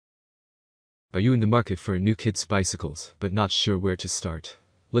Are you in the market for a new kids bicycles, but not sure where to start?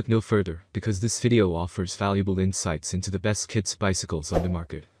 Look no further, because this video offers valuable insights into the best kids bicycles on the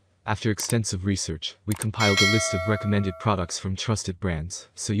market. After extensive research, we compiled a list of recommended products from trusted brands,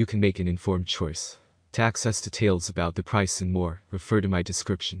 so you can make an informed choice. To access details about the price and more, refer to my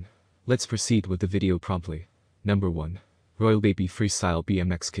description. Let's proceed with the video promptly. Number 1. Royal Baby Freestyle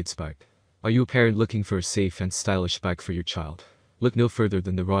BMX Kids Bike. Are you a parent looking for a safe and stylish bike for your child? Look no further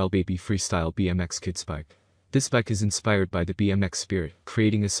than the Royal Baby Freestyle BMX Kids Bike. This bike is inspired by the BMX spirit,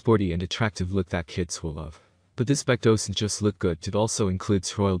 creating a sporty and attractive look that kids will love. But this bike doesn't just look good, it also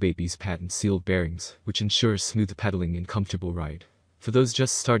includes Royal Baby's patent-sealed bearings, which ensures smooth pedaling and comfortable ride. For those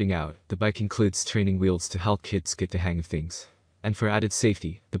just starting out, the bike includes training wheels to help kids get the hang of things. And for added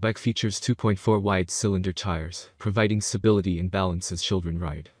safety, the bike features 2.4 wide cylinder tires, providing stability and balance as children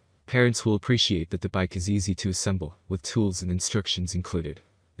ride. Parents will appreciate that the bike is easy to assemble, with tools and instructions included.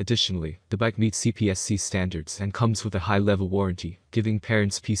 Additionally, the bike meets CPSC standards and comes with a high-level warranty, giving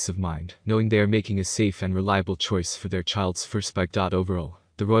parents peace of mind, knowing they are making a safe and reliable choice for their child's first bike. Overall,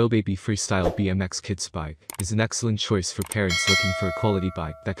 the Royal Baby Freestyle BMX Kids Bike is an excellent choice for parents looking for a quality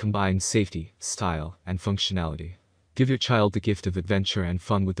bike that combines safety, style, and functionality. Give your child the gift of adventure and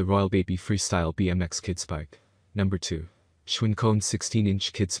fun with the Royal Baby Freestyle BMX Kids Bike. Number 2. Schwinn Kone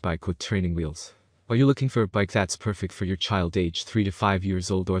 16-inch Kids Bike with Training Wheels. Are you looking for a bike that's perfect for your child aged 3 to 5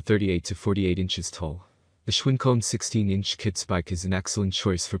 years old or 38 to 48 inches tall? The Schwinn Kone 16-inch Kids Bike is an excellent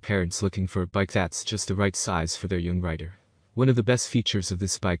choice for parents looking for a bike that's just the right size for their young rider. One of the best features of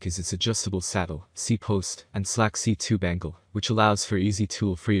this bike is its adjustable saddle, C-post, and slack C-tube angle, which allows for easy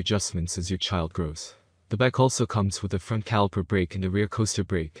tool-free adjustments as your child grows. The bike also comes with a front caliper brake and a rear coaster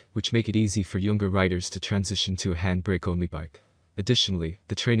brake, which make it easy for younger riders to transition to a handbrake-only bike. Additionally,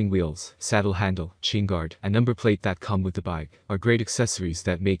 the training wheels, saddle handle, chain guard, and number plate that come with the bike are great accessories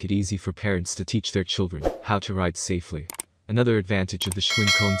that make it easy for parents to teach their children how to ride safely. Another advantage of the Schwinn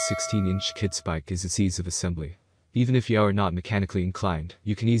Kone 16-inch Kids Bike is its ease of assembly. Even if you are not mechanically inclined,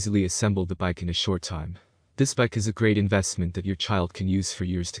 you can easily assemble the bike in a short time. This bike is a great investment that your child can use for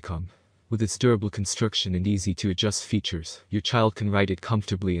years to come. With its durable construction and easy-to-adjust features, your child can ride it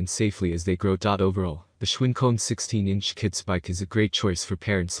comfortably and safely as they grow. Overall, the Schwinn Kone 16-inch Kids Bike is a great choice for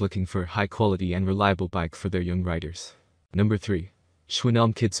parents looking for a high-quality and reliable bike for their young riders. Number 3. Schwinn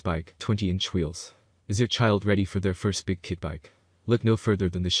Elm Kids Bike 20-inch Wheels. Is your child ready for their first big kid bike? Look no further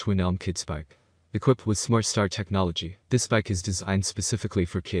than the Schwinn Elm Kids Bike. Equipped with SmartStar technology, this bike is designed specifically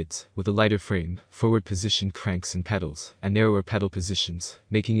for kids, with a lighter frame, forward-positioned cranks and pedals, and narrower pedal positions,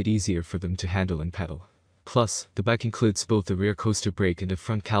 making it easier for them to handle and pedal. Plus, the bike includes both a rear coaster brake and a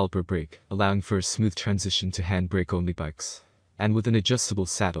front caliper brake, allowing for a smooth transition to handbrake-only bikes. And with an adjustable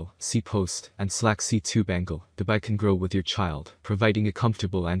saddle, C-post, and slack C-tube angle, the bike can grow with your child, providing a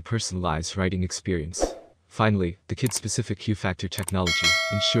comfortable and personalized riding experience. Finally, the kid-specific Q-Factor technology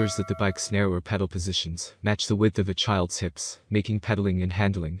ensures that the bike's narrower pedal positions match the width of a child's hips, making pedaling and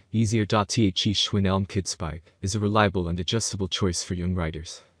handling easier. The Schwinn Elm Kids Bike is a reliable and adjustable choice for young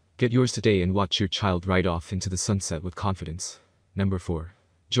riders. Get yours today and watch your child ride off into the sunset with confidence. Number 4.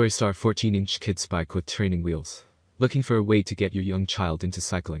 Joystar 14-inch Kids Bike with Training Wheels. Looking for a way to get your young child into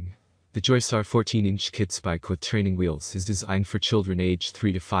cycling? The Joystar 14-inch Kids Bike with Training Wheels is designed for children aged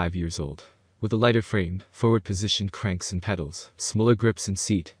 3 to 5 years old. With a lighter frame, forward-positioned cranks and pedals, smaller grips and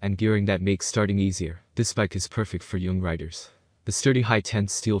seat, and gearing that makes starting easier, this bike is perfect for young riders. The sturdy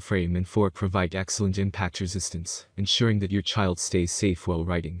high-tense steel frame and fork provide excellent impact resistance, ensuring that your child stays safe while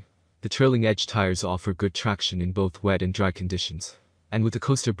riding. The trailing edge tires offer good traction in both wet and dry conditions. And with the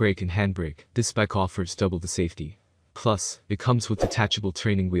coaster brake and handbrake, this bike offers double the safety. Plus, it comes with detachable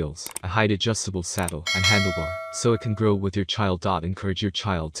training wheels, a height-adjustable saddle, and handlebar, so it can grow with your child. Encourage your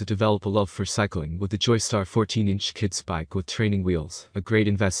child to develop a love for cycling with the Joystar 14-inch Kids Bike with Training Wheels, a great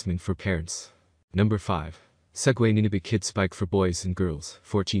investment for parents. Number 5. Segway Ninibig Kids Bike for Boys and Girls,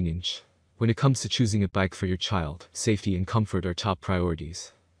 14-inch. When it comes to choosing a bike for your child, safety and comfort are top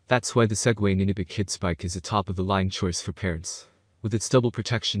priorities. That's why the Segway Ninibig Kids Bike is a top-of-the-line choice for parents. With its double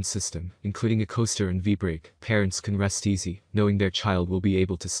protection system, including a coaster and V-brake, parents can rest easy, knowing their child will be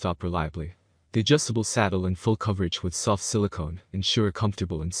able to stop reliably. The adjustable saddle and full coverage with soft silicone ensure a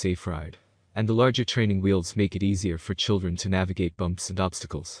comfortable and safe ride. And the larger training wheels make it easier for children to navigate bumps and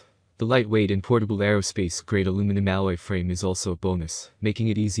obstacles. The lightweight and portable aerospace-grade aluminum alloy frame is also a bonus, making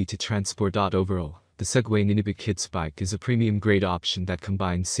it easy to transport. Overall, the Segway Ninibig Kids Bike is a premium-grade option that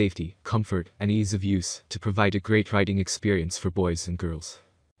combines safety, comfort, and ease of use to provide a great riding experience for boys and girls.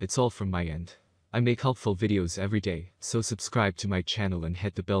 It's all from my end. I make helpful videos every day, so subscribe to my channel and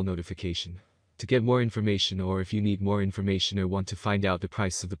hit the bell notification. To get more information, or if you need more information or want to find out the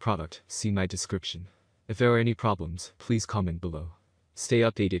price of the product, see my description. If there are any problems, please comment below. Stay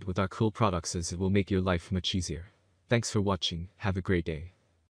updated with our cool products as it will make your life much easier. Thanks for watching, have a great day.